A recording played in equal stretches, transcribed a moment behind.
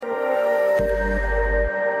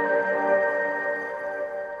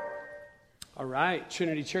right,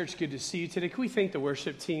 Trinity Church, good to see you today. Can we thank the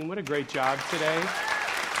worship team? What a great job today.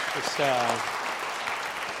 Just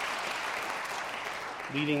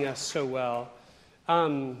leading us so well.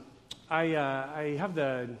 I have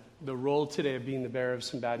the role today of being the bearer of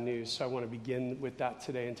some bad news, so I want to begin with that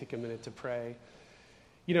today and take a minute to pray.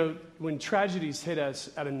 You know, when tragedies hit us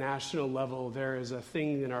at a national level, there is a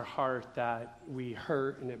thing in our heart that we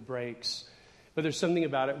hurt and it breaks. But there's something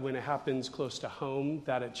about it when it happens close to home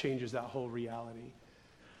that it changes that whole reality.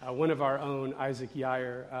 One of our own, Isaac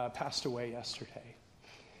Yair, passed away yesterday.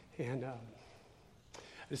 And I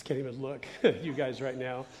just can't even look at you guys right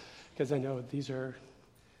now because I know these are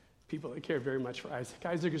people that care very much for Isaac.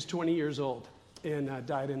 Isaac is 20 years old and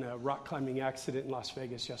died in a rock climbing accident in Las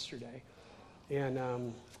Vegas yesterday.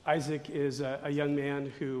 And Isaac is a young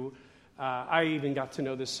man who I even got to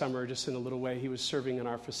know this summer just in a little way. He was serving on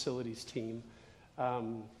our facilities team.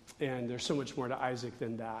 And there's so much more to Isaac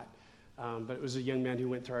than that. But it was a young man who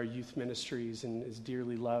went to our youth ministries and is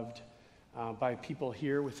dearly loved by people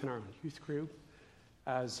here within our own youth group,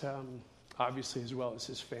 as obviously as well as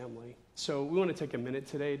his family. So we want to take a minute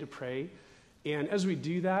today to pray. And as we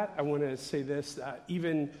do that, I want to say this, that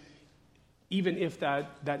even if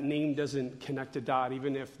that name doesn't connect a dot,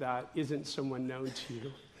 even if that isn't someone known to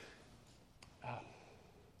you,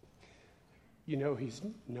 you know he's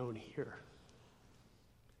known here.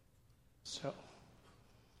 So,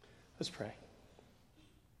 let's pray.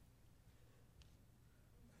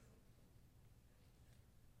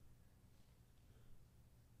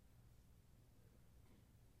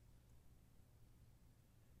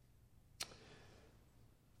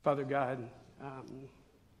 Father God,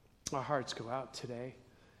 our hearts go out today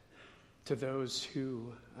to those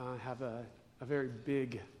who have a very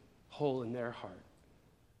big hole in their heart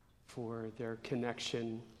for their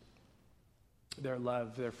connection, their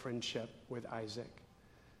love, their friendship with Isaac.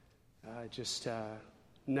 Just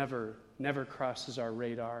never crosses our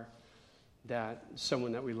radar that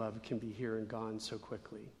someone that we love can be here and gone so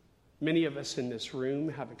quickly. Many of us in this room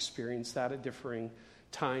have experienced that at differing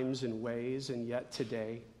times and ways, and yet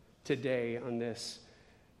today on this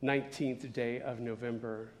 19th day of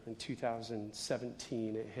November in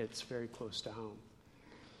 2017, it hits very close to home.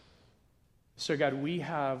 So God, we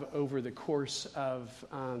have, over the course of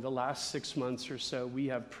the last 6 months or so, we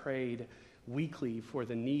have prayed weekly for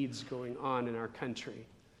the needs going on in our country.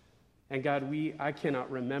 And God, I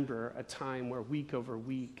cannot remember a time where week over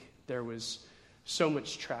week there was so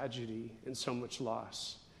much tragedy and so much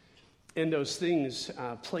loss. In those things,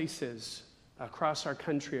 places across our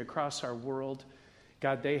country, across our world,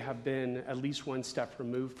 God, they have been at least one step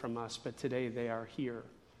removed from us, but today they are here.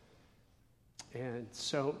 And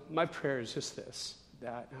so my prayer is just this,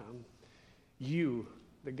 that you,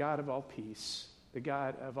 the God of all peace, the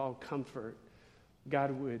God of all comfort,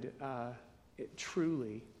 God would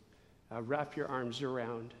truly wrap your arms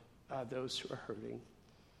around those who are hurting.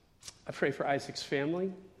 I pray for Isaac's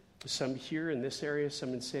family, some here in this area,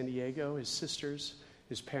 some in San Diego, his sisters,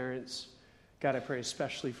 his parents. God, I pray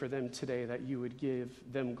especially for them today that you would give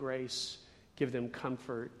them grace, give them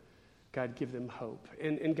comfort, God, give them hope.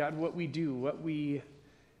 And God, what we do, we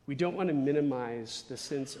don't want to minimize the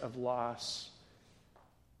sense of loss.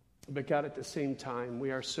 But God, at the same time,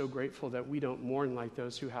 we are so grateful that we don't mourn like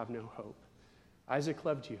those who have no hope. Isaac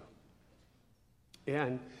loved you.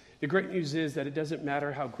 And the great news is that it doesn't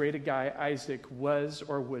matter how great a guy Isaac was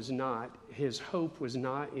or was not. His hope was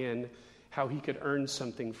not in how he could earn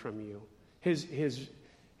something from you.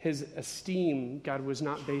 His esteem, God, was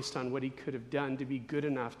not based on what he could have done to be good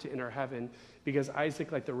enough to enter heaven, because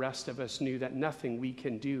Isaac, like the rest of us, knew that nothing we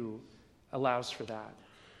can do allows for that.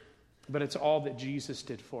 But it's all that Jesus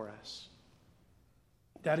did for us.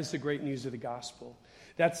 That is the great news of the gospel.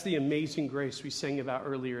 That's the amazing grace we sang about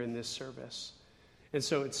earlier in this service. And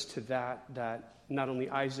so it's to that not only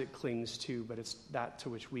Isaac clings to, but it's that to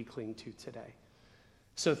which we cling to today.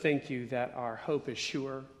 So thank you that our hope is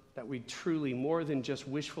sure, that we truly, more than just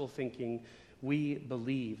wishful thinking, we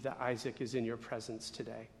believe that Isaac is in your presence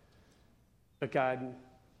today. But God,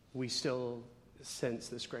 we still sense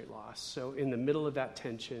this great loss. So in the middle of that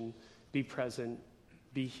tension, be present,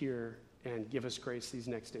 be here, and give us grace these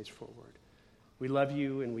next days forward. We love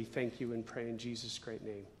you and we thank you and pray in Jesus' great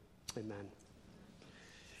name. Amen.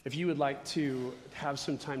 If you would like to have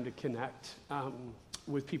some time to connect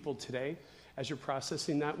with people today, as you're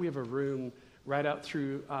processing that, we have a room right out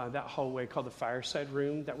through that hallway called the Fireside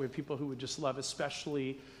Room, that we have people who would just love,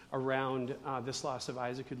 especially around this loss of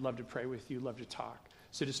Isaac, who'd love to pray with you, love to talk.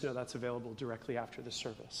 So just know that's available directly after the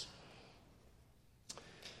service.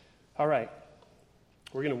 All right.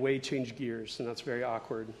 We're going to change gears, and that's very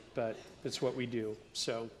awkward, but it's what we do.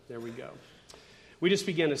 So there we go. We just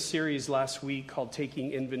began a series last week called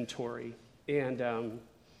Taking Inventory. And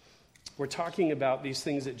we're talking about these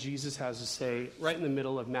things that Jesus has to say right in the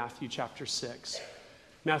middle of Matthew chapter 6.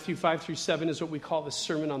 Matthew 5 through 7 is what we call the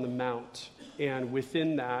Sermon on the Mount. And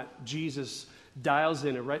within that, Jesus dials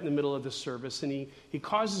in it right in the middle of the service. And he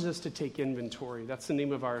causes us to take inventory. That's the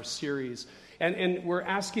name of our series. And we're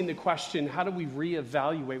asking the question, how do we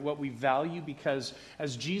reevaluate what we value? Because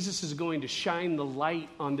as Jesus is going to shine the light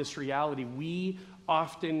on this reality, we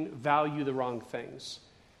often value the wrong things.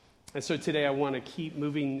 And so today I want to keep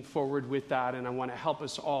moving forward with that, and I want to help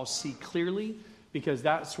us all see clearly, because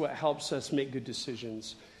that's what helps us make good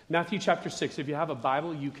decisions. Matthew chapter 6, if you have a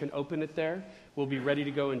Bible, you can open it there. We'll be ready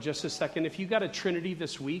to go in just a second. If you got a Trinity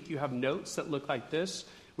this week, you have notes that look like this.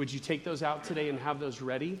 Would you take those out today and have those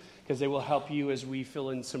ready? Because they will help you as we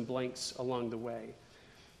fill in some blanks along the way.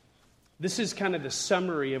 This is kind of the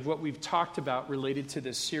summary of what we've talked about related to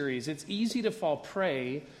this series. It's easy to fall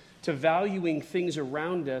prey to valuing things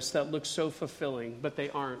around us that look so fulfilling, but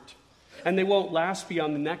they aren't. And they won't last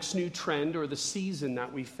beyond the next new trend or the season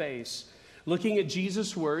that we face. Looking at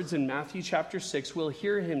Jesus' words in Matthew chapter 6, we'll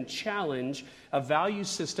hear him challenge a value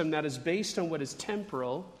system that is based on what is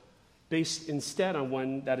temporal, based instead on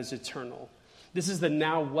one that is eternal. This is the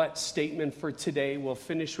now what statement for today. We'll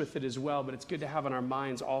finish with it as well, but it's good to have in our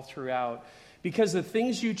minds all throughout. Because the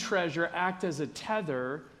things you treasure act as a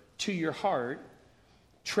tether to your heart.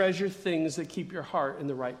 Treasure things that keep your heart in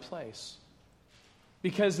the right place.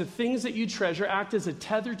 Because the things that you treasure act as a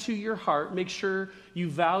tether to your heart. Make sure you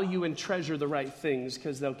value and treasure the right things,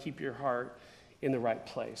 because they'll keep your heart in the right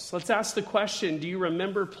place. Let's ask the question, do you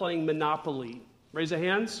remember playing Monopoly? Raise your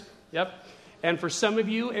hands. Yep. And for some of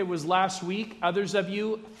you, it was last week. Others of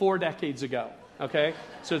you, 4 decades ago. Okay?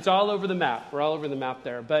 So it's all over the map. We're all over the map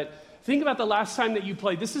there. But think about the last time that you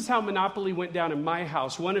played. This is how Monopoly went down in my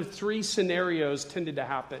house. One of 3 scenarios tended to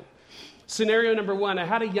happen. Scenario number 1, I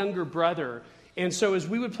had a younger brother. And so as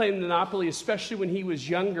we would play Monopoly, especially when he was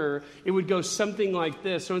younger, it would go something like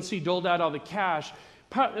this. Once he doled out all the cash,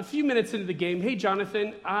 a few minutes into the game, hey,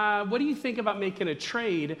 Jonathan, what do you think about making a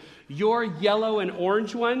trade? Your yellow and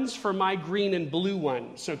orange ones for my green and blue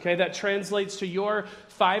ones, okay? That translates to your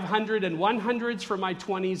 500 and 100s for my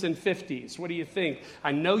 20s and 50s. What do you think?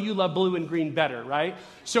 I know you love blue and green better, right?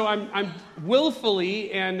 So I'm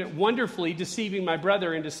willfully and wonderfully deceiving my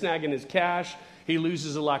brother into snagging his cash. He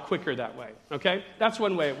loses a lot quicker that way, okay? That's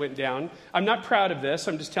one way it went down. I'm not proud of this.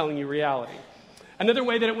 I'm just telling you reality. Another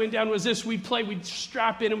way that it went down was this. We'd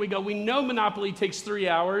strap in and we go, we know Monopoly takes 3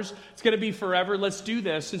 hours. It's going to be forever. Let's do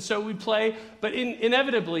this. And so we play, but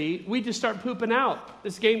inevitably, we just start pooping out.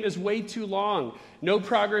 This game is way too long. No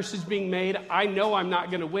progress is being made. I know I'm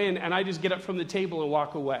not going to win, and I just get up from the table and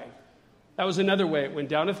walk away. That was another way it went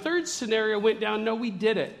down. A third scenario went down, no, we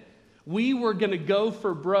did it. We were going to go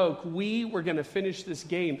for broke. We were going to finish this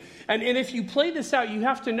game. And if you play this out, you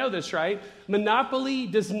have to know this, right? Monopoly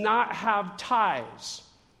does not have ties.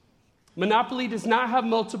 Monopoly does not have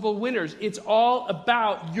multiple winners. It's all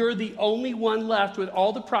about you're the only one left with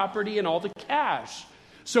all the property and all the cash.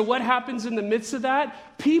 So what happens in the midst of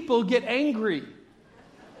that? People get angry.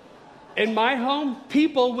 In my home,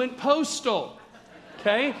 people went postal.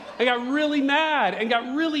 Okay? They got really mad and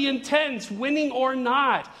got really intense, winning or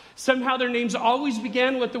not. Somehow their names always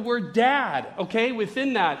began with the word dad, okay,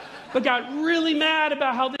 within that. But got really mad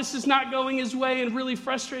about how this is not going his way and really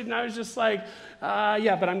frustrated. And I was just like,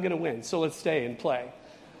 yeah, but I'm going to win, so let's stay and play.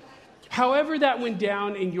 However that went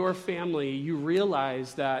down in your family, you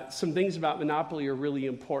realize that some things about Monopoly are really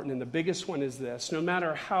important. And the biggest one is this. No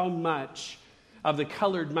matter how much of the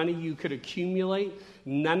colored money you could accumulate,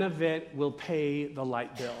 none of it will pay the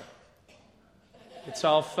light bill. It's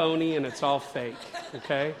all phony and it's all fake,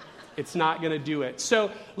 okay? It's not going to do it. So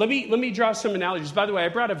let me draw some analogies. By the way, I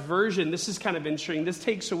brought a version. This is kind of interesting. This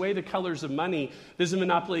takes away the colors of money. This is a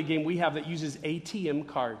Monopoly game we have that uses ATM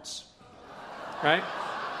cards, right?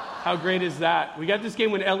 How great is that? We got this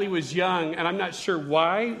game when Ellie was young, and I'm not sure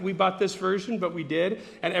why we bought this version, but we did.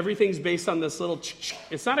 And everything's based on this little,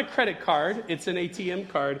 it's not a credit card, it's an ATM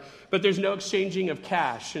card, but there's no exchanging of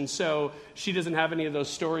cash. And so she doesn't have any of those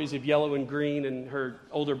stories of yellow and green and her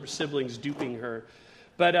older siblings duping her.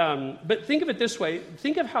 But think of it this way.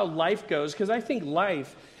 Think of how life goes, because I think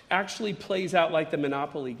life actually plays out like the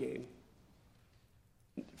Monopoly game.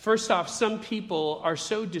 First off, some people are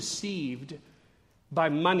so deceived by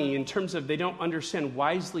money in terms of they don't understand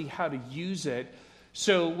wisely how to use it.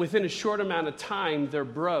 So within a short amount of time, they're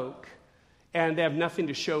broke and they have nothing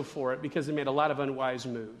to show for it because they made a lot of unwise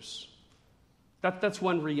moves. That's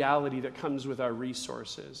one reality that comes with our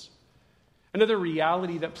resources. Another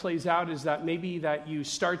reality that plays out is that maybe that you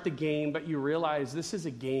start the game, but you realize this is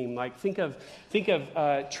a game. Like think of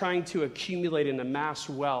trying to accumulate and amass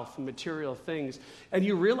wealth and material things, and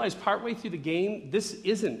you realize partway through the game, this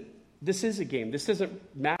is a game. This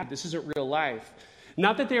isn't matter. This isn't real life.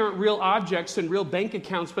 Not that they aren't real objects and real bank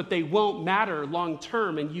accounts, but they won't matter long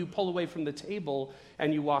term, and you pull away from the table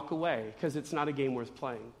and you walk away because it's not a game worth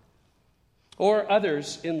playing. Or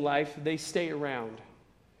others in life, they stay around.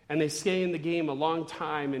 And they stay in the game a long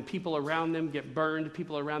time, and people around them get burned,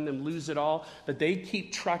 people around them lose it all, but they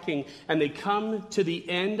keep trucking, and they come to the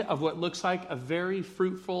end of what looks like a very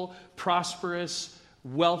fruitful, prosperous,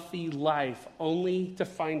 wealthy life, only to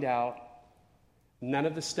find out none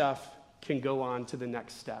of the stuff can go on to the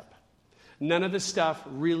next step. None of the stuff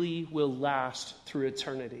really will last through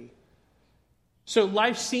eternity. So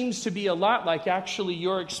life seems to be a lot like actually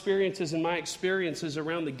your experiences and my experiences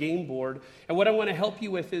around the game board. And what I want to help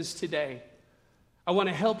you with is today, I want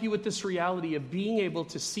to help you with this reality of being able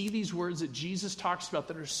to see these words that Jesus talks about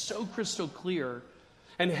that are so crystal clear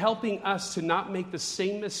and helping us to not make the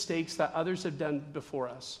same mistakes that others have done before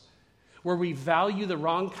us, where we value the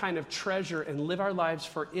wrong kind of treasure and live our lives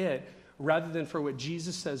for it rather than for what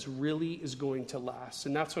Jesus says really is going to last.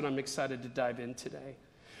 And that's what I'm excited to dive in today.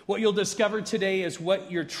 What you'll discover today is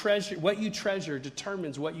what you treasure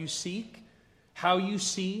determines what you seek, how you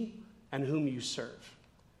see, and whom you serve.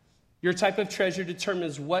 Your type of treasure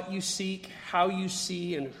determines what you seek, how you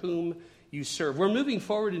see, and whom you serve. We're moving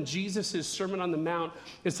forward in Jesus' Sermon on the Mount.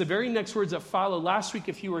 It's the very next words that follow. Last week,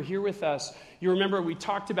 if you were here with us, you remember we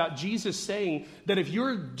talked about Jesus saying that if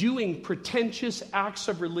you're doing pretentious acts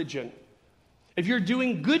of religion, if you're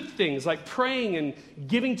doing good things like praying and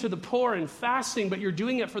giving to the poor and fasting, but you're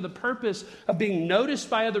doing it for the purpose of being noticed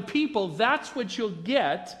by other people, that's what you'll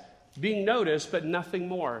get, being noticed, but nothing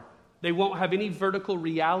more. They won't have any vertical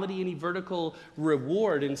reality, any vertical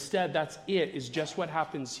reward. Instead, that's it, is just what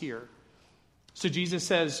happens here. So Jesus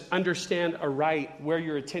says, understand aright where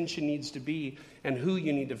your attention needs to be and who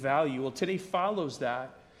you need to value. Well, today follows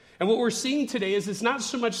that. And what we're seeing today is it's not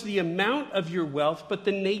so much the amount of your wealth, but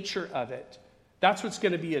the nature of it. That's what's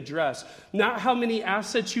going to be addressed. Not how many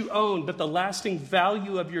assets you own, but the lasting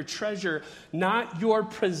value of your treasure. Not your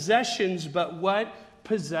possessions, but what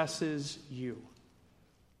possesses you.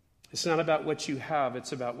 It's not about what you have,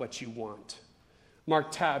 it's about what you want.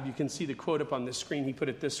 Mark Tabb, you can see the quote up on the screen. He put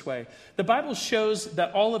it this way. The Bible shows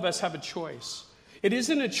that all of us have a choice. It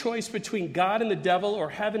isn't a choice between God and the devil or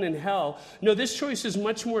heaven and hell. No, this choice is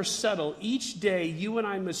much more subtle. Each day, you and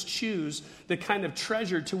I must choose the kind of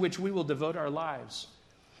treasure to which we will devote our lives.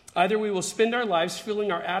 Either we will spend our lives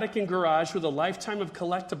filling our attic and garage with a lifetime of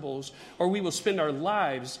collectibles, or we will spend our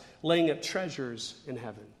lives laying up treasures in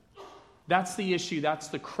heaven. That's the issue. That's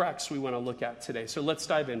the crux we want to look at today. So let's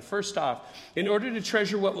dive in. First off, in order to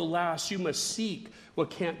treasure what will last, you must seek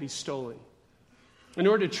what can't be stolen. In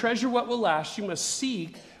order to treasure what will last, you must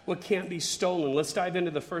seek what can't be stolen. Let's dive into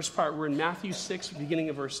the first part. We're in Matthew 6, beginning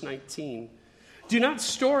of verse 19. Do not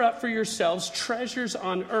store up for yourselves treasures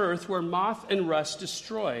on earth where moth and rust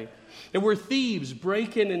destroy, and where thieves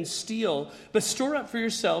break in and steal, but store up for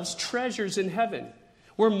yourselves treasures in heaven,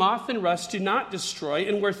 where moth and rust do not destroy,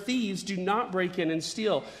 and where thieves do not break in and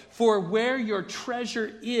steal. For where your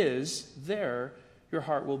treasure is, there your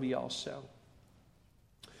heart will be also.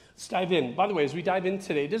 Let's dive in. By the way, as we dive in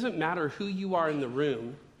today, it doesn't matter who you are in the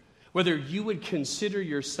room, whether you would consider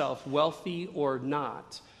yourself wealthy or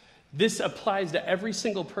not. This applies to every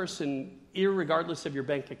single person, irregardless of your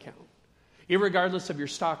bank account, irregardless of your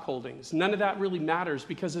stock holdings. None of that really matters,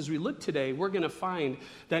 because as we look today, we're going to find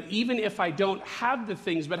that even if I don't have the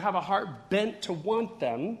things but have a heart bent to want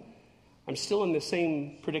them, I'm still in the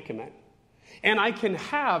same predicament. And I can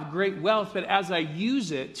have great wealth, but as I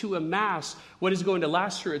use it to amass what is going to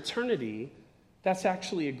last for eternity, that's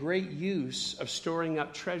actually a great use of storing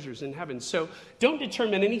up treasures in heaven. So don't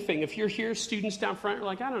determine anything. If you're here, students down front, you're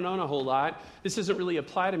like, I don't know a whole lot. This doesn't really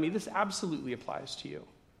apply to me. This absolutely applies to you.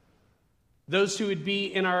 Those who would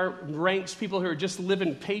be in our ranks, people who are just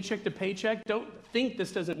living paycheck to paycheck, don't think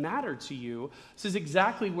this doesn't matter to you. This is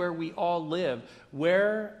exactly where we all live.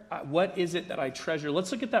 What is it that I treasure?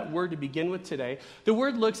 Let's look at that word to begin with today. The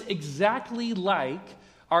word looks exactly like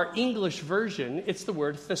our English version. It's the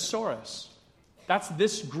word thesaurus. That's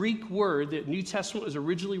this Greek word. The New Testament was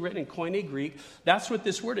originally written in Koine Greek. That's what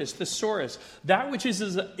this word is, thesaurus. That which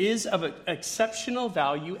is of exceptional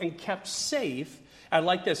value and kept safe. I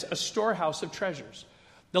like this, a storehouse of treasures.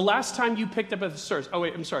 The last time you picked up a thesaurus, oh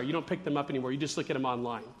wait, I'm sorry, you don't pick them up anymore. You just look at them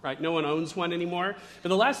online, right? No one owns one anymore. But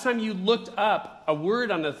the last time you looked up a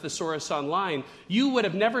word on the thesaurus online, you would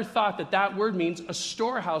have never thought that that word means a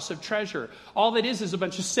storehouse of treasure. All that is a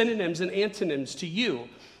bunch of synonyms and antonyms to you.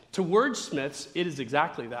 To wordsmiths, it is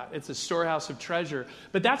exactly that. It's a storehouse of treasure.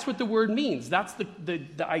 But that's what the word means. That's the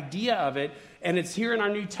idea of it. And it's here in our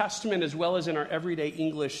New Testament as well as in our everyday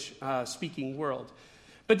English speaking world.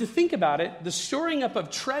 But to think about it, the storing up of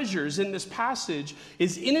treasures in this passage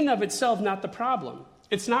is in and of itself not the problem.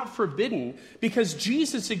 It's not forbidden because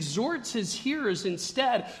Jesus exhorts his hearers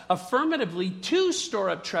instead affirmatively to store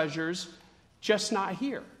up treasures, just not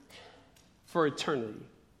here, for eternity.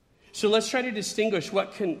 So let's try to distinguish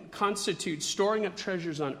what can constitute storing up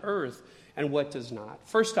treasures on earth and what does not.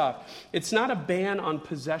 First off, it's not a ban on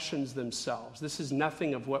possessions themselves. This is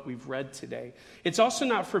nothing of what we've read today. It's also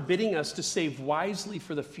not forbidding us to save wisely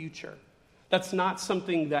for the future. That's not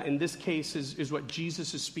something that in this case is what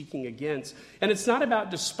Jesus is speaking against. And it's not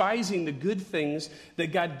about despising the good things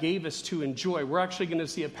that God gave us to enjoy. We're actually going to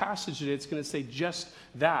see a passage today that's going to say just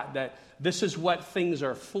that this is what things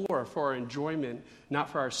are for our enjoyment, not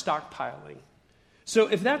for our stockpiling. So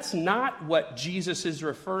if that's not what Jesus is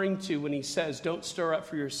referring to when he says, don't store up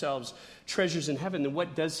for yourselves treasures in heaven, then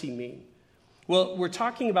what does he mean? Well, we're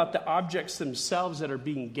talking about the objects themselves that are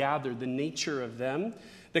being gathered, the nature of them,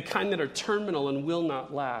 the kind that are terminal and will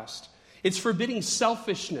not last. It's forbidding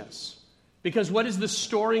selfishness, because what is the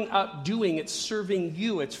storing up doing? It's serving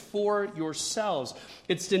you. It's for yourselves.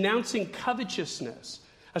 It's denouncing covetousness,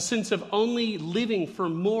 a sense of only living for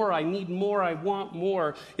more. I need more. I want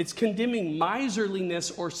more. It's condemning miserliness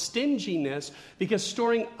or stinginess, because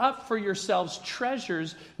storing up for yourselves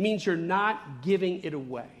treasures means you're not giving it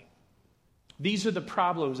away. These are the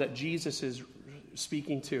problems that Jesus is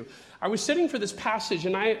speaking to. I was sitting for this passage,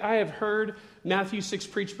 and I have heard Matthew 6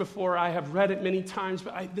 preached before. I have read it many times,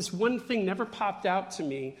 but this one thing never popped out to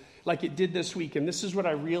me like it did this week, and this is what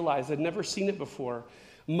I realized. I'd never seen it before.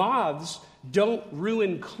 Moths don't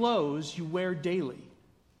ruin clothes you wear daily.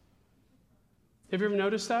 Have you ever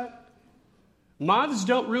noticed that? Moths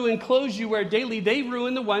don't ruin clothes you wear daily. They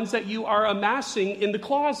ruin the ones that you are amassing in the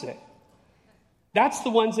closet. That's the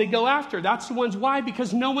ones they go after. That's the ones. Why?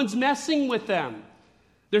 Because no one's messing with them.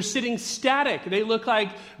 They're sitting static. They look like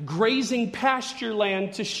grazing pasture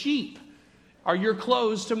land to sheep. Are your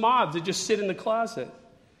clothes to moths that just sit in the closet?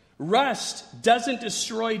 Rust doesn't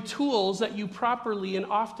destroy tools that you properly and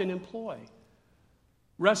often employ.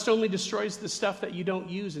 Rust only destroys the stuff that you don't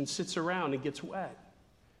use and sits around and gets wet.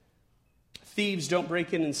 Thieves don't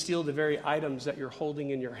break in and steal the very items that you're holding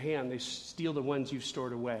in your hand. They steal the ones you've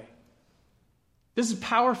stored away. This is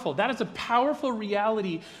powerful. That is a powerful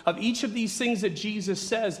reality of each of these things that Jesus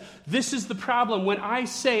says. This is the problem. When I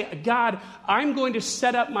say, God, I'm going to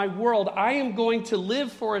set up my world. I am going to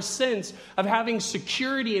live for a sense of having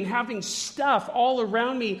security and having stuff all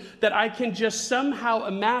around me that I can just somehow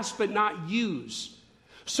amass but not use.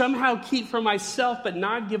 Somehow keep for myself but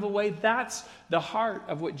not give away. That's the heart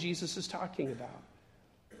of what Jesus is talking about.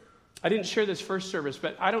 I didn't share this first service,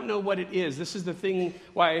 but I don't know what it is. This is the thing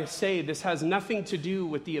why I say this has nothing to do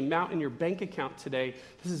with the amount in your bank account today.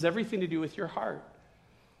 This has everything to do with your heart.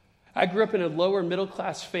 I grew up in a lower middle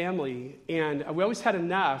class family, and we always had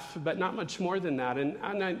enough, but not much more than that. And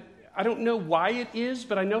I don't know why it is,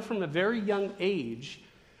 but I know from a very young age,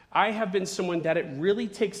 I have been someone that it really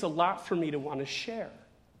takes a lot for me to want to share.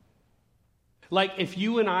 Like if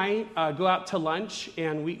you and I go out to lunch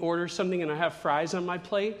and we order something and I have fries on my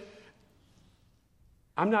plate,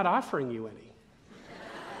 I'm not offering you any.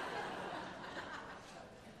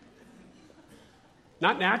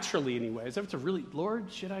 Not naturally anyways. I have to really,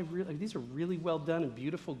 Lord, should I really, these are really well done and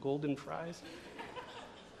beautiful golden fries.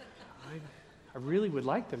 I really would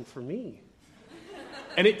like them for me.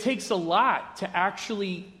 And it takes a lot to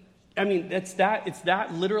actually, it's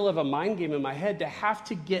that literal of a mind game in my head to have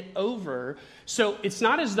to get over. So it's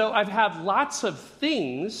not as though I've had lots of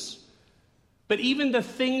things, but even the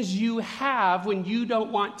things you have when you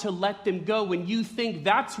don't want to let them go, when you think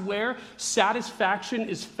that's where satisfaction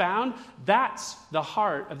is found, that's the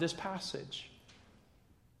heart of this passage.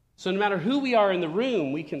 So no matter who we are in the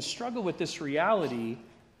room, we can struggle with this reality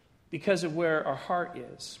because of where our heart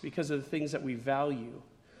is, because of the things that we value.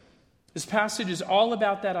 This passage is all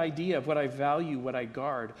about that idea of what I value, what I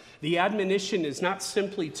guard. The admonition is not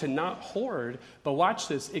simply to not hoard, but watch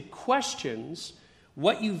this, it questions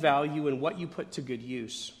what you value and what you put to good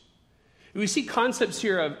use. We see concepts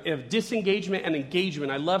here of disengagement and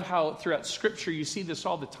engagement. I love how throughout Scripture you see this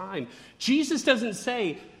all the time. Jesus doesn't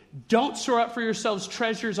say, don't store up for yourselves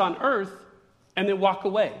treasures on earth and then walk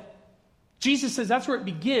away. Jesus says that's where it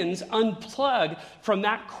begins. Unplug from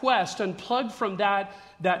that quest, unplug from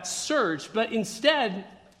that search, but instead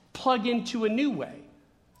plug into a new way.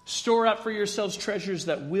 Store up for yourselves treasures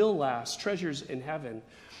that will last, treasures in heaven.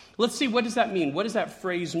 Let's see, what does that mean? What does that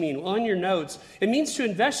phrase mean? Well, on your notes, it means to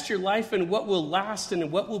invest your life in what will last and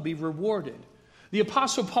in what will be rewarded. The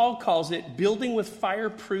Apostle Paul calls it building with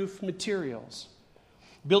fireproof materials.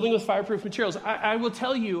 Building with fireproof materials. I will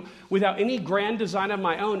tell you, without any grand design of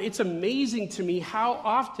my own, it's amazing to me how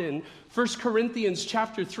often 1 Corinthians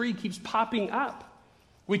chapter 3 keeps popping up.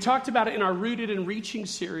 We talked about it in our Rooted and Reaching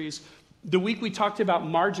series. The week we talked about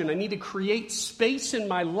margin. I need to create space in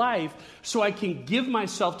my life so I can give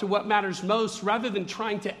myself to what matters most rather than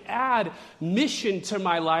trying to add mission to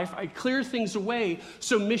my life. I clear things away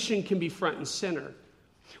so mission can be front and center.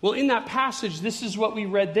 Well, in that passage, this is what we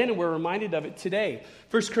read then, and we're reminded of it today.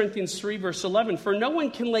 1 Corinthians 3, verse 11, for no one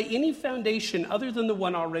can lay any foundation other than the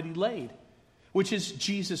one already laid, which is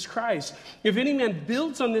Jesus Christ. If any man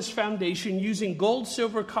builds on this foundation using gold,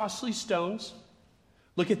 silver, costly stones,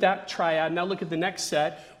 look at that triad. Now look at the next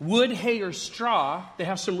set. Wood, hay, or straw. They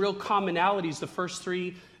have some real commonalities. The first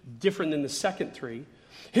three different than the second three.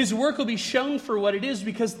 His work will be shown for what it is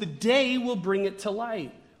because the day will bring it to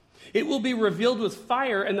light. It will be revealed with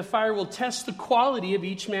fire, and the fire will test the quality of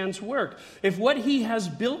each man's work. If what he has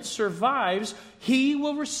built survives, he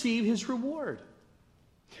will receive his reward.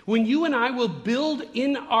 When you and I will build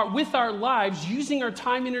with our lives, using our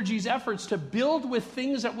time, energies, efforts to build with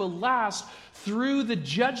things that will last through the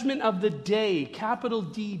judgment of the day, capital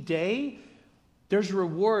D day, there's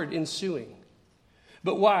reward ensuing.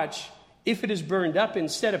 But watch, if it is burned up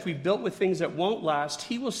instead, if we built with things that won't last,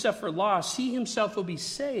 he will suffer loss. He himself will be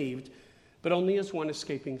saved, but only as one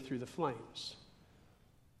escaping through the flames.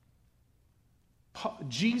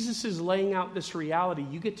 Jesus is laying out this reality.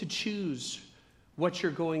 You get to choose what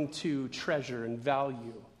you're going to treasure and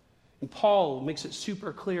value. And Paul makes it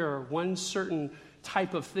super clear, one certain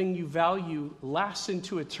type of thing you value lasts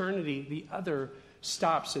into eternity, the other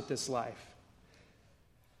stops at this life.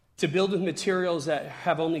 To build with materials that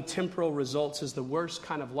have only temporal results is the worst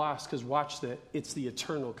kind of loss, because watch that, it's the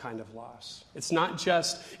eternal kind of loss. It's not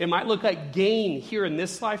just, it might look like gain here in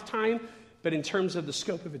this lifetime, but in terms of the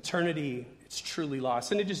scope of eternity, it's truly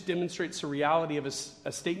lost. And it just demonstrates the reality of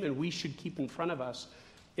a statement we should keep in front of us.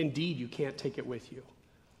 Indeed, you can't take it with you.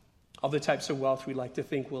 All the types of wealth we like to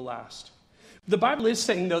think will last. The Bible is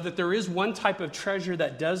saying, though, that there is one type of treasure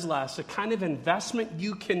that does last, a kind of investment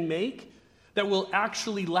you can make that will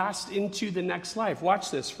actually last into the next life.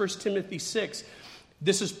 Watch this, 1 Timothy 6.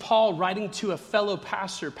 This is Paul writing to a fellow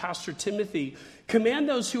pastor, Pastor Timothy. Command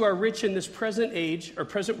those who are rich in this present age or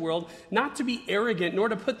present world not to be arrogant, nor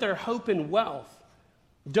to put their hope in wealth.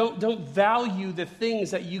 Don't value the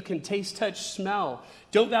things that you can taste, touch, smell.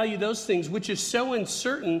 Don't value those things, which is so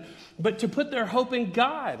uncertain, but to put their hope in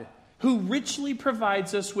God, who richly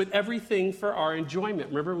provides us with everything for our enjoyment.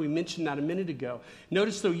 Remember, we mentioned that a minute ago.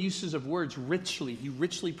 Notice the uses of words, richly. He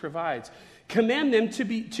richly provides. Command them to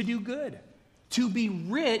do good. To be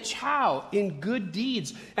rich, how? In good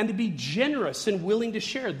deeds. And to be generous and willing to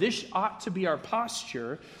share. This ought to be our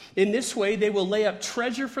posture. In this way, they will lay up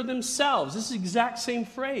treasure for themselves. This is the exact same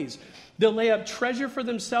phrase. They'll lay up treasure for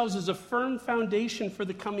themselves as a firm foundation for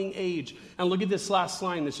the coming age. And look at this last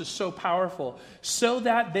line. This is so powerful. So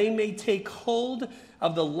that they may take hold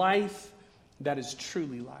of the life that is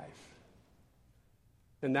truly life.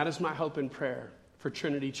 And that is my hope and prayer for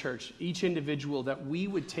Trinity Church. Each individual, that we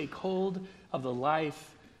would take hold of the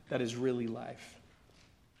life that is really life.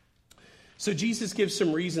 So Jesus gives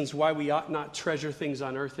some reasons why we ought not treasure things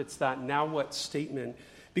on earth. It's that now what statement.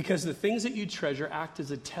 Because the things that you treasure act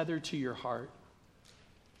as a tether to your heart.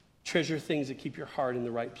 Treasure things that keep your heart in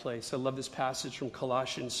the right place. I love this passage from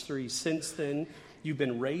Colossians 3. Since then, you've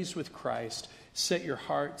been raised with Christ. Set your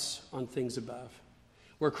hearts on things above,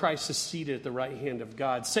 where Christ is seated at the right hand of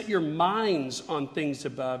God. Set your minds on things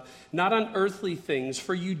above, not on earthly things.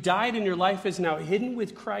 For you died and your life is now hidden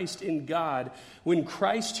with Christ in God. When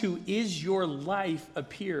Christ, who is your life,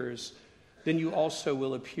 appears, then you also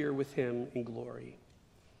will appear with him in glory.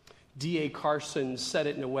 D.A. Carson said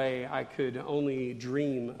it in a way I could only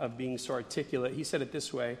dream of being so articulate. He said it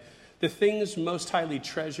this way: the things most highly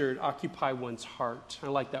treasured occupy one's heart. I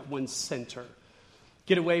like that, one's center.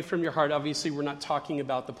 Get away from your heart. Obviously, we're not talking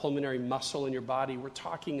about the pulmonary muscle in your body. We're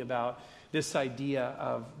talking about this idea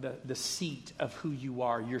of the seat of who you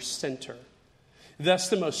are, your center. Thus,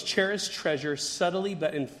 the most cherished treasure subtly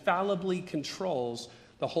but infallibly controls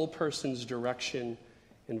the whole person's direction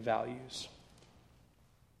and values.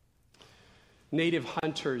 native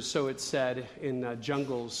hunters, so it's said, in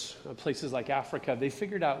jungles, places like Africa, they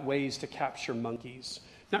figured out ways to capture monkeys.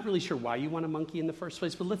 Not really sure why you want a monkey in the first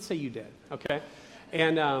place, but let's say you did, okay?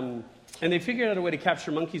 And they figured out a way to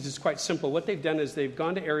capture monkeys. It's quite simple. What they've done is they've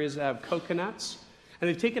gone to areas that have coconuts, and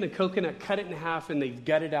they've taken a coconut, cut it in half, and they've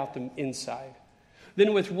gutted out the inside.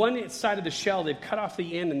 Then with one side of the shell, they've cut off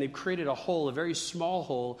the end, and they've created a hole, a very small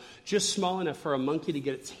hole, just small enough for a monkey to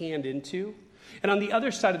get its hand into. And on the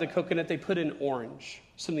other side of the coconut, they put an orange,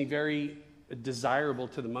 something very desirable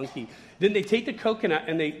to the monkey. Then they take the coconut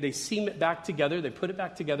and they seam it back together, they put it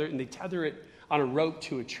back together, and they tether it on a rope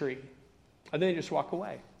to a tree. And then they just walk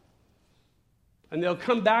away. And they'll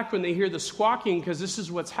come back when they hear the squawking, because this is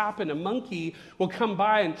what's happened. A monkey will come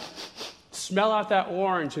by and smell out that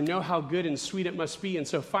orange and know how good and sweet it must be. And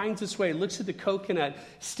so finds its way, looks at the coconut,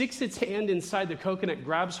 sticks its hand inside the coconut,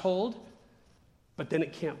 grabs hold, but then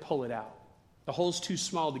it can't pull it out. The hole's too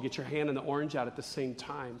small to get your hand and the orange out at the same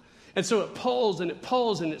time. And so it pulls and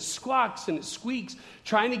it squawks and it squeaks,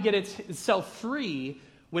 trying to get itself free,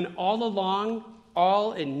 when all along,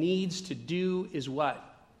 all it needs to do is what?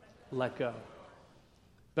 Let go.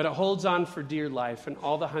 But it holds on for dear life, and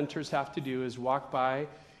all the hunters have to do is walk by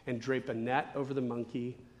and drape a net over the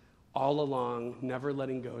monkey, all along, never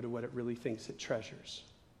letting go to what it really thinks it treasures.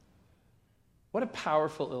 What a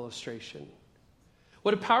powerful illustration.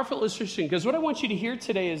 What a powerful illustration, because what I want you to hear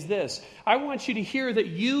today is this. I want you to hear that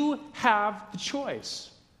you have the choice.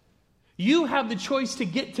 You have the choice to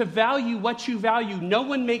get to value what you value. No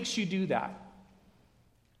one makes you do that.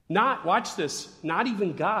 Watch this, not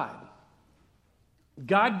even God.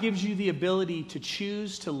 God gives you the ability to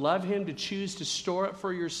choose to love him, to choose to store up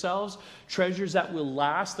for yourselves treasures that will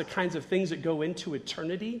last, the kinds of things that go into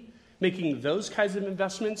eternity, making those kinds of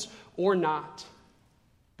investments, or not.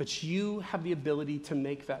 But you have the ability to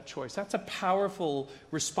make that choice. That's a powerful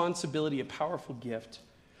responsibility, a powerful gift.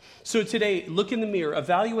 So today, look in the mirror,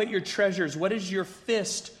 evaluate your treasures. What is your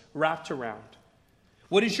fist wrapped around?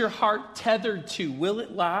 What is your heart tethered to? Will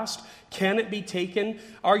it last? Can it be taken?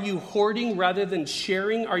 Are you hoarding rather than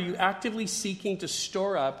sharing? Are you actively seeking to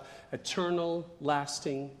store up eternal,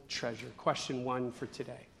 lasting treasure? Question 1 for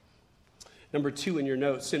today. Number 2 in your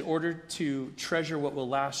notes, in order to treasure what will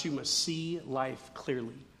last, you must see life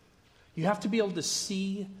clearly. You have to be able to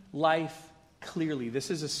see life clearly.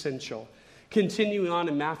 This is essential. Continuing on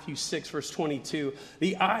in Matthew 6, verse 22,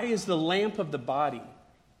 the eye is the lamp of the body.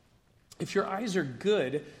 If your eyes are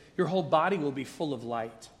good, your whole body will be full of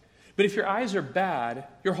light. But if your eyes are bad,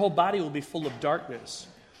 your whole body will be full of darkness.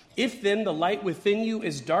 If then the light within you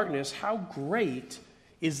is darkness, how great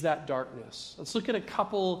is that darkness? Let's look at a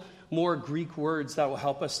couple more Greek words that will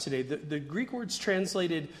help us today. The Greek words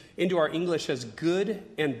translated into our English as good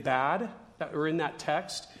and bad that are in that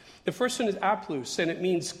text. The first one is aplous, and it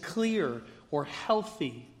means clear or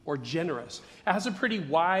healthy or generous. It has a pretty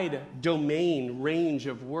wide domain range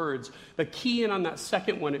of words, but key in on that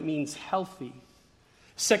second one, it means healthy.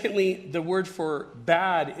 Secondly, the word for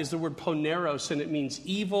bad is the word poneros, and it means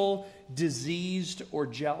evil, diseased, or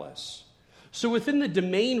jealous. So within the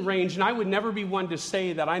domain range, and I would never be one to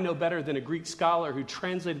say that I know better than a Greek scholar who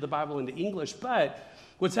translated the Bible into English, but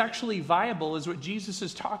what's actually viable is what Jesus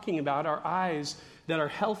is talking about, our eyes that are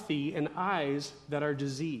healthy and eyes that are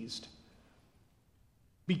diseased.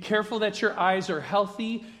 Be careful that your eyes are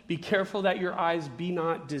healthy. Be careful that your eyes be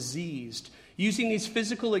not diseased. Using these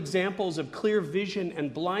physical examples of clear vision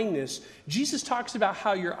and blindness, Jesus talks about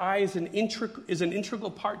how your eye is an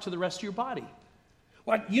integral part to the rest of your body.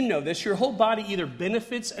 Well, you know this. Your whole body either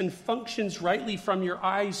benefits and functions rightly from your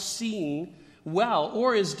eyes seeing well,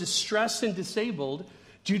 or is distressed and disabled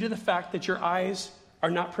due to the fact that your eyes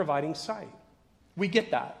are not providing sight. We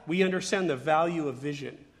get that. We understand the value of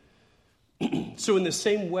vision. So in the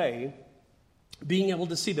same way, being able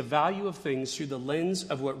to see the value of things through the lens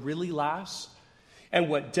of what really lasts and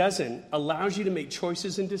what doesn't allows you to make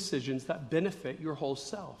choices and decisions that benefit your whole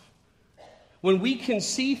self. When we can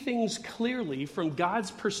see things clearly from God's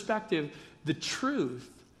perspective, the truth,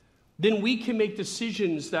 then we can make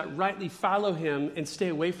decisions that rightly follow him and stay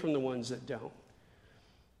away from the ones that don't.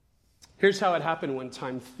 Here's how it happened one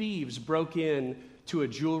time. Thieves broke in to a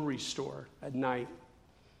jewelry store at night.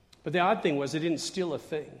 But the odd thing was they didn't steal a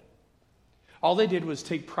thing. All they did was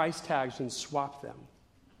take price tags and swap them.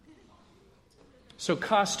 So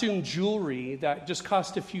costume jewelry that just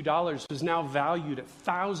cost a few dollars was now valued at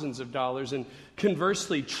thousands of dollars. And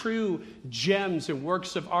conversely, true gems and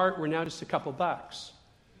works of art were now just a couple bucks.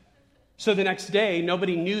 So the next day,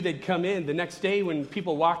 nobody knew they'd come in. The next day, when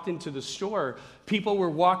people walked into the store, people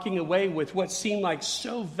were walking away with what seemed like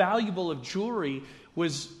so valuable of jewelry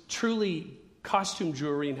was truly costume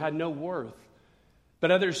jewelry and had no worth.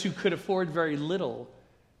 But others who could afford very little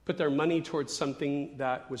put their money towards something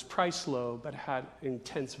that was price low but had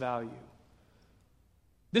intense value.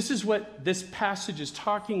 This is what this passage is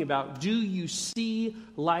talking about. Do you see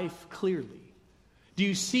life clearly? Do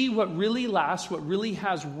you see what really lasts, what really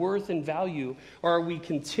has worth and value? Or are we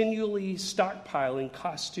continually stockpiling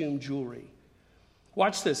costume jewelry?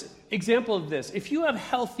 Watch this. Example of this. If you have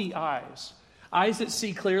healthy eyes that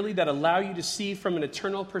see clearly, that allow you to see from an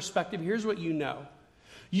eternal perspective, here's what you know.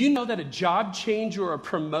 You know that a job change or a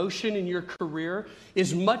promotion in your career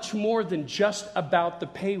is much more than just about the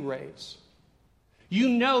pay raise. You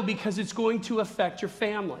know because it's going to affect your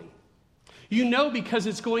family. You know because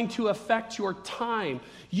it's going to affect your time.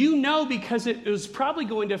 You know because it is probably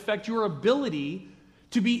going to affect your ability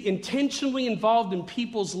to be intentionally involved in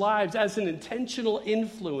people's lives as an intentional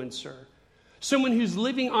influencer. Someone who's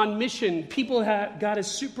living on mission. People have God is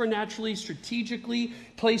supernaturally, strategically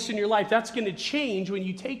placed in your life. That's going to change when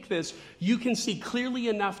you take this. You can see clearly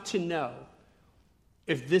enough to know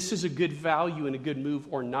if this is a good value and a good move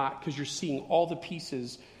or not, because you're seeing all the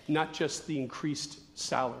pieces, not just the increased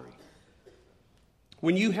salary.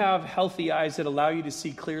 When you have healthy eyes that allow you to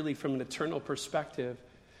see clearly from an eternal perspective,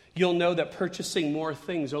 you'll know that purchasing more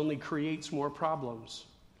things only creates more problems.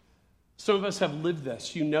 Some of us have lived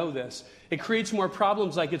this. You know this. It creates more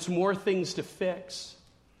problems, like it's more things to fix.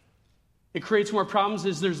 It creates more problems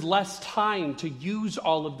as there's less time to use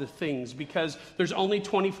all of the things because there's only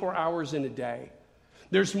 24 hours in a day.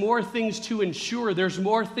 There's more things to ensure. There's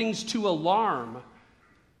more things to alarm.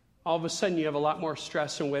 All of a sudden, you have a lot more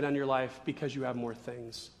stress and weight on your life because you have more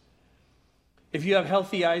things. If you have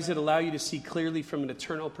healthy eyes that allow you to see clearly from an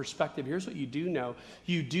eternal perspective, here's what you do know.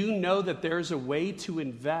 You do know that there's a way to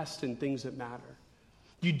invest in things that matter.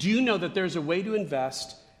 You do know that there's a way to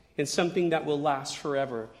invest in something that will last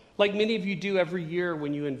forever, like many of you do every year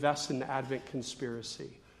when you invest in the Advent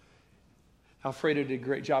Conspiracy. Alfredo did a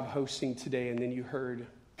great job hosting today, and then you heard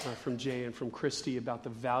from Jay and from Christy about the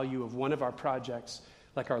value of one of our projects,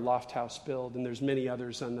 like our Loft House build, and there's many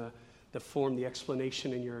others on the form, the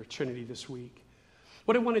explanation in your Trinity this week.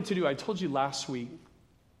 What I wanted to do, I told you last week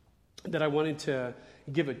that I wanted to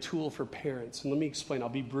give a tool for parents, and let me explain. I'll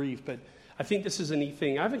be brief, but I think this is a neat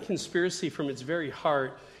thing. Advent Conspiracy, from its very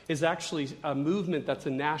heart, is actually a movement that's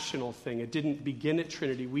a national thing. It didn't begin at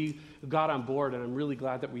Trinity. We got on board, and I'm really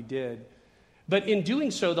glad that we did. But in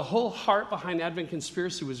doing so, the whole heart behind Advent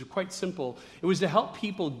Conspiracy was quite simple. It was to help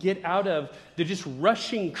people get out of the just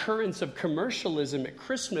rushing currents of commercialism at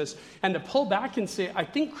Christmas and to pull back and say, I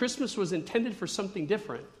think Christmas was intended for something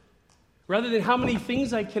different. Rather than how many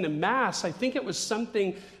things I can amass, I think it was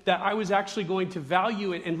something that I was actually going to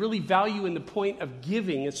value and really value in the point of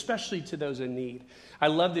giving, especially to those in need. I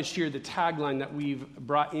love this year the tagline that we've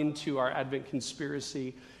brought into our Advent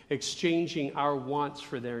Conspiracy, exchanging our wants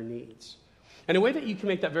for their needs. And a way that you can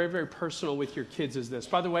make that very, very personal with your kids is this.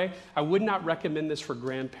 By the way, I would not recommend this for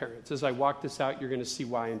grandparents. As I walk this out, you're going to see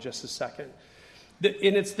why in just a second.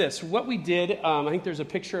 And it's this. What we did, I think there's a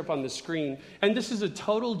picture up on the screen, and this is a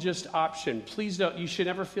total just option. Please don't, you should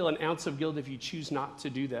never feel an ounce of guilt if you choose not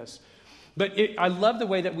to do this. But I love the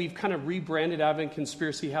way that we've kind of rebranded Advent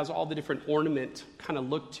Conspiracy. It has all the different ornament kind of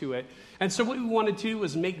look to it. And so what we wanted to do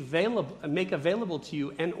was make available to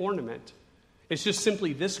you an ornament. It's just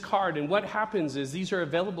simply this card, and what happens is these are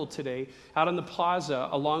available today out on the plaza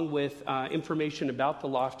along with information about the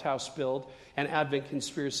Loft House build and Advent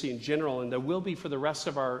Conspiracy in general, and there will be for the rest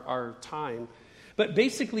of our time. But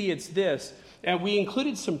basically it's this, and we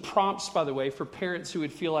included some prompts, by the way, for parents who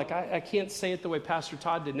would feel like, I can't say it the way Pastor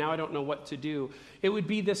Todd did, now I don't know what to do. It would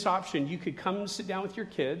be this option. You could come and sit down with your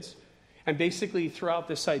kids and basically throw out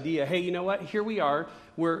this idea, hey, you know what, here we are.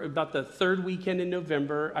 We're about the third weekend in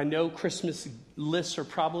November. I know Christmas lists are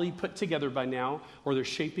probably put together by now, or they're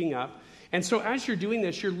shaping up. And so as you're doing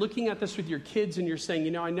this, you're looking at this with your kids and you're saying,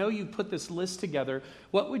 you know, I know you put this list together.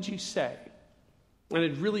 What would you say?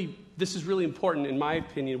 And this is really important, in my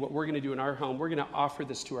opinion, what we're going to do in our home. We're going to offer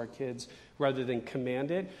this to our kids rather than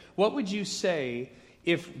command it. What would you say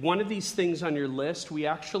if one of these things on your list we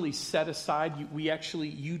actually set aside,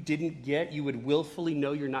 you didn't get, you would willfully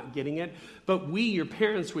know you're not getting it, but we, your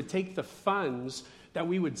parents, would take the funds that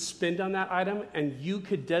we would spend on that item and you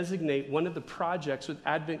could designate one of the projects with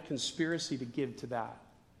Advent Conspiracy to give to that.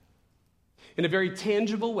 In a very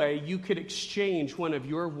tangible way, you could exchange one of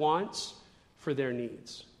your wants for their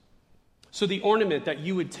needs. So the ornament that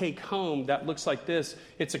you would take home that looks like this,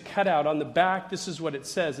 it's a cutout. On the back, this is what it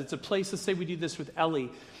says. It's a place, let's say we do this with Ellie.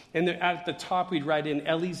 And at the top, we'd write in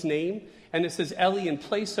Ellie's name. And it says, Ellie, in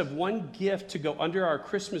place of one gift to go under our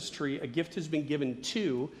Christmas tree, a gift has been given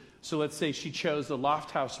to. So let's say she chose the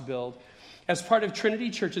Loft House build. As part of Trinity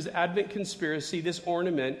Church's Advent conspiracy, this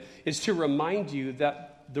ornament is to remind you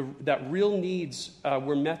that that real needs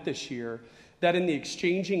were met this year, that in the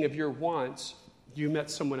exchanging of your wants, you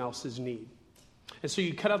met someone else's need. And so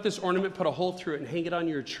you cut out this ornament, put a hole through it, and hang it on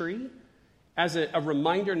your tree as a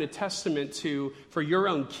reminder and a testament for your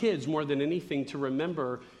own kids more than anything, to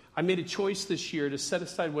remember, I made a choice this year to set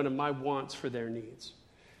aside one of my wants for their needs.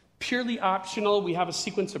 Purely optional. We have a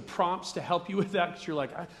sequence of prompts to help you with that, because you're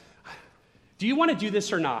like, do you want to do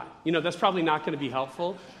this or not? That's probably not going to be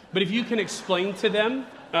helpful. But if you can explain to them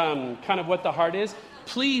kind of what the heart is,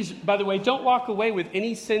 please, by the way, don't walk away with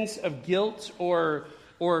any sense of guilt or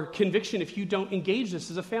conviction if you don't engage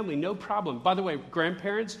this as a family. No problem. By the way,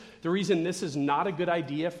 grandparents, the reason this is not a good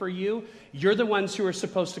idea for you, you're the ones who are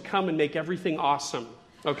supposed to come and make everything awesome,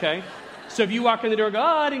 okay? So if you walk in the door and go,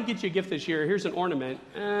 I didn't get you a gift this year, here's an ornament,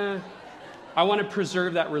 I want to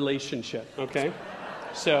preserve that relationship, okay?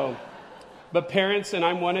 So, but parents, and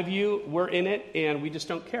I'm one of you, we're in it, and we just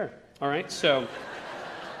don't care, all right? So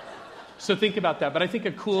think about that. But I think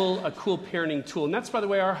a cool parenting tool, and that's, by the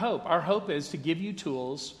way, our hope. Our hope is to give you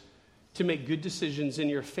tools to make good decisions in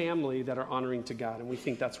your family that are honoring to God, and we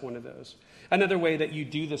think that's one of those. Another way that you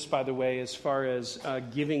do this, by the way, as far as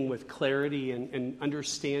giving with clarity and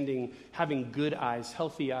understanding, having good eyes,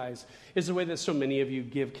 healthy eyes, is the way that so many of you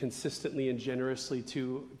give consistently and generously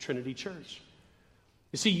to Trinity Church.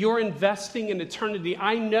 You see, you're investing in eternity.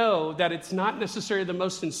 I know that it's not necessarily the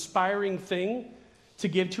most inspiring thing to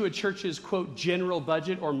give to a church's, quote, general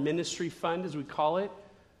budget or ministry fund, as we call it.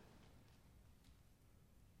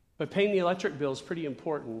 But paying the electric bill is pretty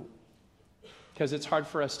important, because it's hard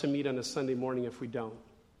for us to meet on a Sunday morning if we don't.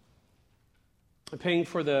 And paying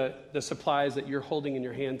for the supplies that you're holding in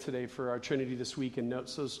your hand today for our Trinity this week, and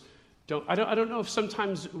notes those I don't know if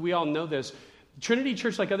sometimes we all know this. Trinity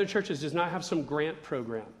Church, like other churches, does not have some grant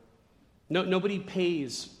program. Nobody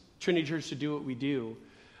pays Trinity Church to do what we do.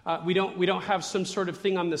 We don't have some sort of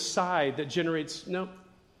thing on the side that generates, no.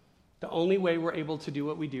 The only way we're able to do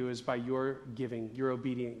what we do is by your giving, your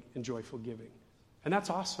obedient and joyful giving. And that's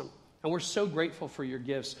awesome. And we're so grateful for your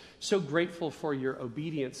gifts, so grateful for your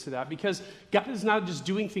obedience to that, because God is not just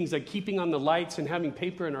doing things like keeping on the lights and having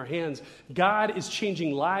paper in our hands. God is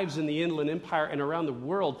changing lives in the Inland Empire and around the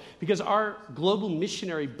world, because our global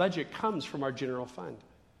missionary budget comes from our general fund.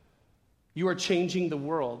 You are changing the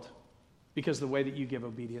world because of the way that you give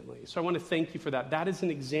obediently. So I want to thank you for that. That is an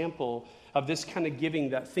example of this kind of giving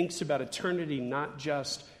that thinks about eternity, not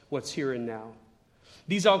just what's here and now.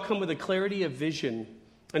 These all come with a clarity of vision.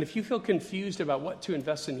 And if you feel confused about what to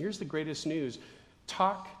invest in, here's the greatest news.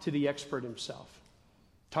 Talk to the expert himself.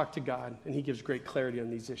 Talk to God, and he gives great clarity on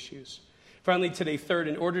these issues. Finally, today, third,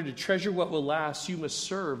 in order to treasure what will last, you must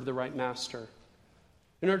serve the right master.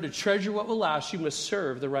 In order to treasure what will last, you must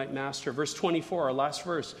serve the right master. Verse 24, our last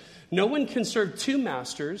verse. No one can serve two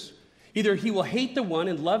masters. Either he will hate the one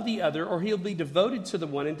and love the other, or he'll be devoted to the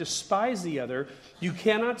one and despise the other. You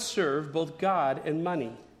cannot serve both God and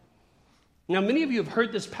money. Now, many of you have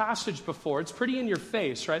heard this passage before. It's pretty in your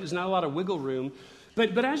face, right? There's not a lot of wiggle room.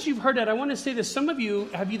 But as you've heard it, I want to say this. Some of you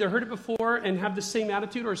have either heard it before and have the same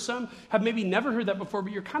attitude, or some have maybe never heard that before,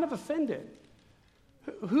 but you're kind of offended.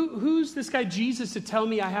 Who's this guy Jesus to tell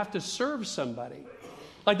me I have to serve somebody?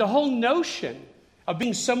 Like the whole notion of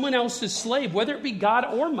being someone else's slave, whether it be God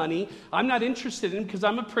or money, I'm not interested in, because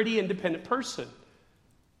I'm a pretty independent person.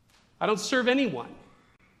 I don't serve anyone.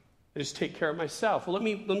 I just take care of myself. Well, let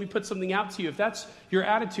me put something out to you. If that's your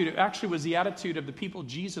attitude, it actually was the attitude of the people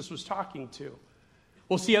Jesus was talking to.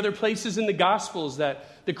 We'll see other places in the Gospels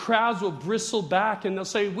that the crowds will bristle back and they'll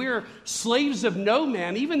say, we're slaves of no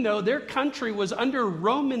man, even though their country was under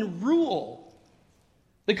Roman rule.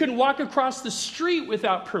 They couldn't walk across the street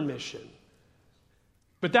without permission.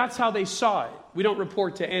 But that's how they saw it. We don't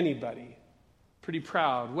report to anybody. Pretty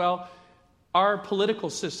proud. Well, our political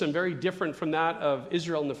system, very different from that of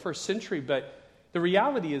Israel in the first century, but the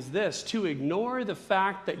reality is this: to ignore the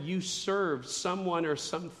fact that you serve someone or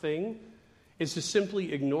something is to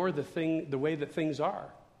simply ignore the way that things are.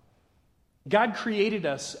 God created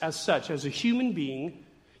us as such, as a human being.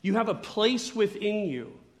 You have a place within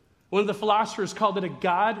you. One of the philosophers called it a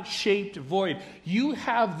God-shaped void. You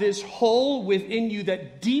have this hole within you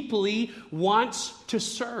that deeply wants to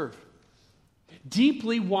serve,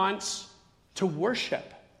 deeply wants to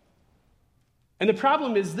worship. And the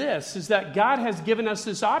problem is this, is that God has given us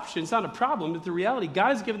this option. It's not a problem, it's the reality. God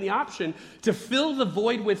has given the option to fill the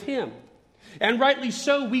void with him. And rightly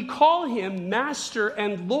so, we call him Master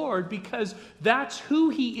and Lord, because that's who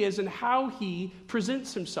he is and how he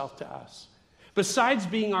presents himself to us. Besides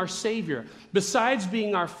being our Savior, besides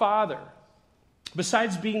being our Father,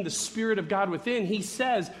 Besides being the Spirit of God within, he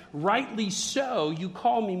says, rightly so, you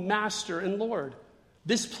call me Master and Lord.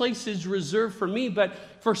 This place is reserved for me, but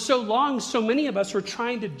for so long, so many of us were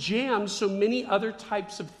trying to jam so many other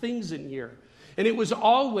types of things in here. And it was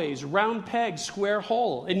always round peg, square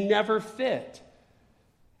hole. It never fit.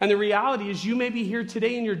 And the reality is you may be here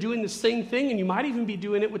today and you're doing the same thing, and you might even be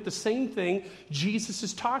doing it with the same thing Jesus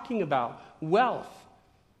is talking about, wealth.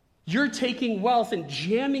 You're taking wealth and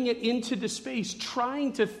jamming it into the space,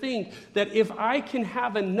 trying to think that if I can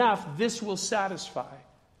have enough, this will satisfy.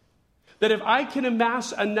 That if I can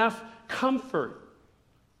amass enough comfort,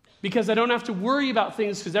 because I don't have to worry about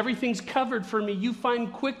things because everything's covered for me, you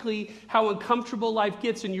find quickly how uncomfortable life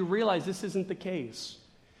gets and you realize this isn't the case.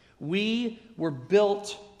 We were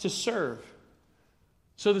built to serve.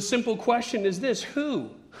 So the simple question is this: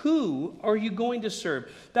 who? Who are you going to serve?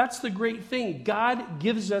 That's the great thing. God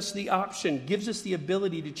gives us the option, gives us the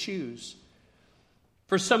ability to choose.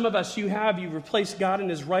 For some of us, you've replaced God in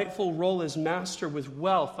his rightful role as master with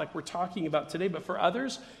wealth, like we're talking about today. But for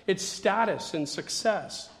others, it's status and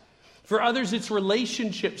success. For others, it's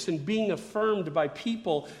relationships and being affirmed by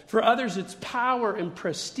people. For others, it's power and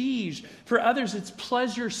prestige. For others, it's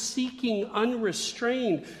pleasure-seeking,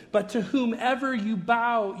 unrestrained. But to whomever you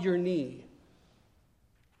bow your knee.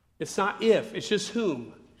 It's not if, it's just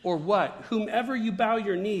whom or what. Whomever you bow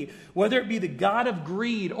your knee, whether it be the God of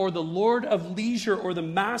greed or the Lord of leisure or the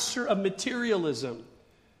master of materialism.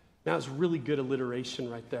 That was really good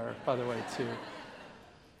alliteration right there, by the way, too.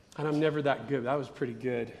 And I'm never that good. That was pretty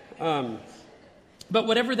good. But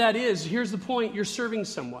whatever that is, here's the point. You're serving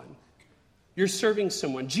someone. You're serving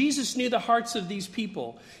someone. Jesus knew the hearts of these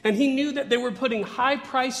people. And he knew that they were putting high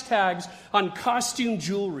price tags on costume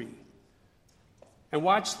jewelry. And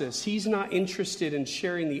watch this. He's not interested in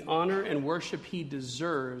sharing the honor and worship he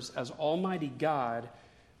deserves as Almighty God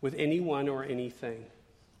with anyone or anything.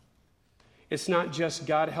 It's not just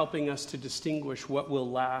God helping us to distinguish what will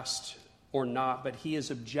last or not, but he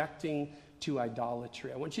is objecting to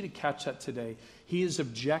idolatry. I want you to catch that today. He is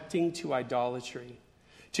objecting to idolatry,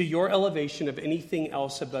 to your elevation of anything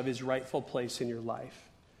else above his rightful place in your life.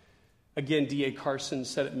 Again, D.A. Carson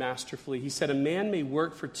said it masterfully. He said, a man may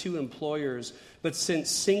work for two employers, but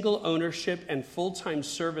since single ownership and full-time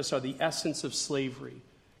service are the essence of slavery.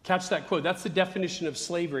 Catch that quote. That's the definition of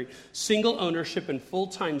slavery. Single ownership and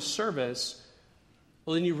full-time service.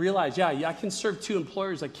 Well, then you realize, I can serve two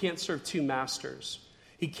employers. I can't serve two masters.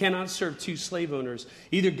 He cannot serve two slave owners.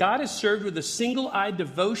 Either God is served with a single-eyed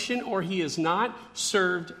devotion or he is not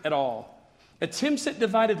served at all. Attempts at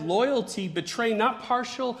divided loyalty betray not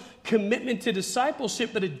partial commitment to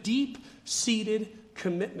discipleship, but a deep-seated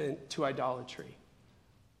commitment to idolatry.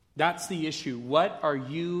 That's the issue. What are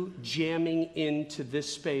you jamming into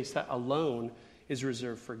this space that alone is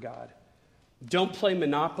reserved for God? Don't play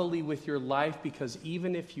Monopoly with your life, because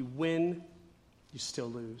even if you win, you still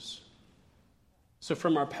lose. So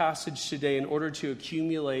from our passage today, in order to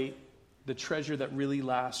accumulate the treasure that really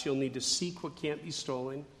lasts, you'll need to seek what can't be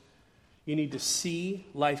stolen. You need to see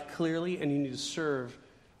life clearly, and you need to serve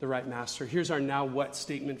the right master. Here's our now what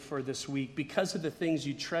statement for this week. Because of the things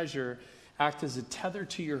you treasure, act as a tether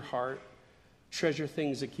to your heart. Treasure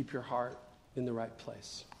things that keep your heart in the right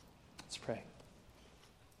place. Let's pray.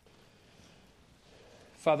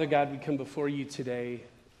 Father God, we come before you today.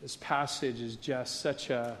 This passage is just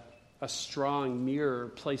such a strong mirror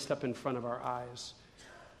placed up in front of our eyes.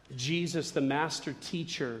 Jesus, the master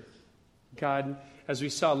teacher, God, as we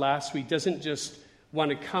saw last week, doesn't just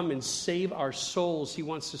want to come and save our souls. He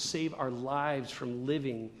wants to save our lives from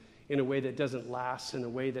living in a way that doesn't last, in a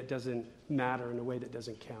way that doesn't matter, in a way that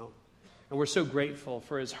doesn't count. And we're so grateful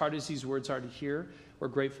for, as hard as these words are to hear, we're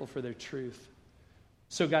grateful for their truth.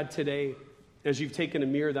 So God, today, as you've taken a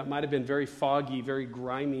mirror that might have been very foggy, very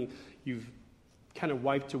grimy, you've kind of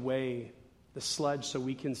wiped away the sludge so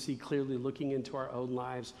we can see clearly, looking into our own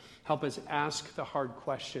lives. Help us ask the hard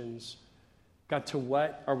questions. God, to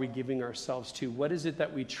what are we giving ourselves to? What is it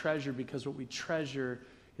that we treasure? Because what we treasure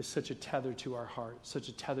is such a tether to our heart, such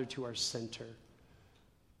a tether to our center.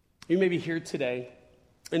 You may be here today,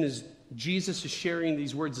 and as Jesus is sharing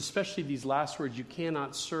these words, especially these last words, you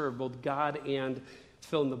cannot serve both God and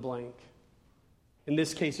fill in the blank. In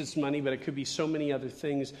this case, it's money, but it could be so many other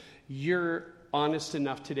things. You're honest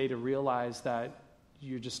enough today to realize that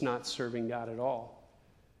you're just not serving God at all.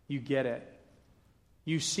 You get it.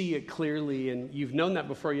 You see it clearly, and you've known that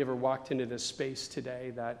before you ever walked into this space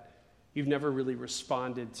today, that you've never really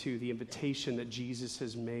responded to the invitation that Jesus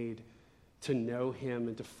has made to know him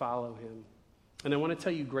and to follow him. And I want to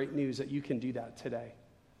tell you great news that you can do that today.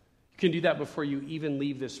 You can do that before you even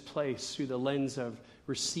leave this place through the lens of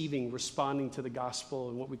receiving, responding to the gospel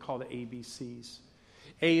and what we call the ABCs.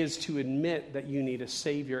 A is to admit that you need a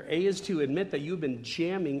Savior. A is to admit that you've been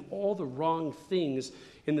jamming all the wrong things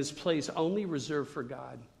in this place only reserved for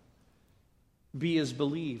God. B is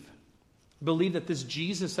believe. Believe that this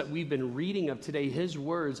Jesus that we've been reading of today, his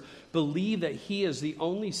words, believe that he is the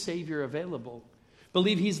only Savior available.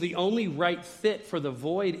 Believe he's the only right fit for the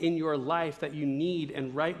void in your life that you need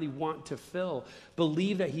and rightly want to fill.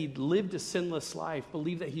 Believe that he lived a sinless life.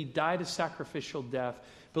 Believe that he died a sacrificial death.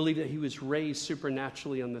 Believe that he was raised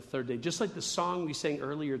supernaturally on the third day. Just like the song we sang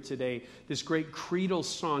earlier today, this great creedal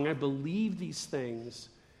song, I believe these things.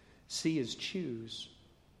 C is choose.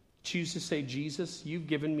 Choose to say, Jesus, you've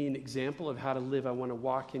given me an example of how to live. I want to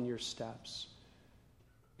walk in your steps.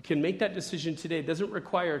 You can make that decision today. It doesn't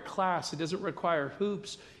require a class. It doesn't require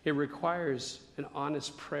hoops. It requires an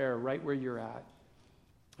honest prayer right where you're at.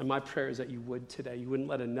 And my prayer is that you would today. You wouldn't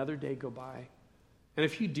let another day go by. And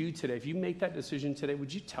if you do today, if you make that decision today,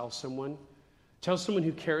 would you tell someone? Tell someone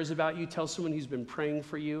who cares about you. Tell someone who's been praying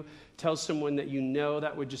for you. Tell someone that you know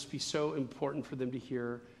that would just be so important for them to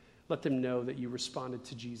hear. Let them know that you responded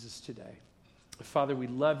to Jesus today. Father, we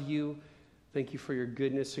love you. Thank you for your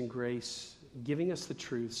goodness and grace, giving us the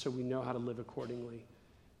truth so we know how to live accordingly.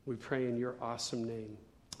 We pray in your awesome name.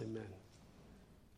 Amen.